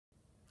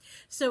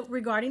So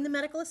regarding the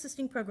medical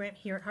assisting program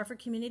here at Hartford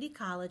Community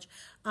College,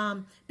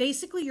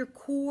 basically your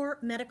core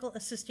medical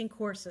assisting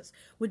courses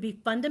would be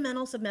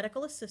fundamentals of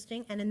medical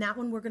assisting, and in that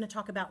one we're going to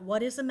talk about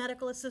what is a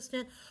medical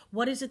assistant,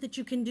 what is it that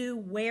you can do,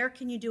 where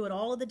can you do it,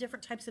 all of the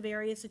different types of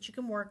areas that you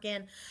can work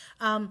in.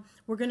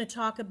 We're going to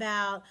talk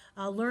about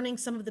learning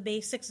some of the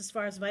basics as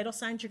far as vital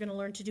signs. You're going to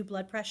learn to do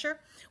blood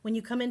pressure. When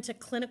you come into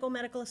clinical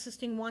medical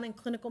assisting 1 and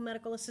clinical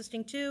medical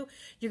assisting 2,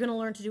 you're going to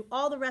learn to do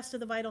all the rest of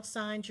the vital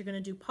signs. You're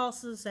going to do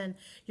pulses, and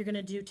you're going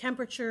to do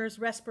temperatures,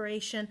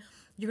 respiration.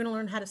 You're going to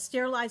learn how to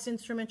sterilize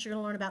instruments. You're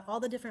going to learn about all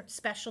the different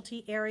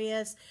specialty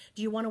areas.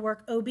 Do you want to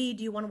work OB? Do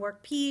you want to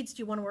work peds? Do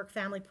you want to work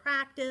family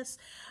practice?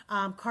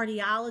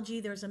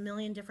 Cardiology, there's a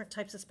million different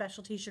types of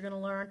specialties you're going to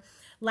learn.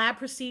 Lab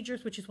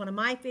procedures, which is one of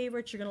my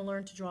favorites. You're going to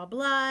learn to draw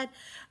blood.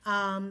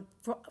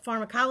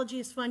 Pharmacology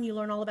is fun. You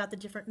learn all about the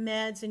different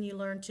meds, and you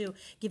learn to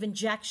give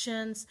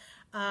injections.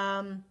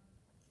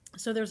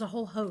 So there's a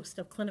whole host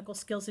of clinical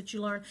skills that you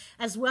learn,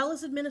 as well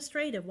as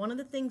administrative. One of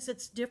the things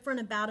that's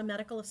different about a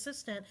medical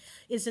assistant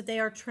is that they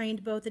are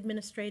trained both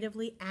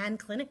administratively and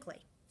clinically,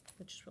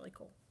 which is really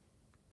cool.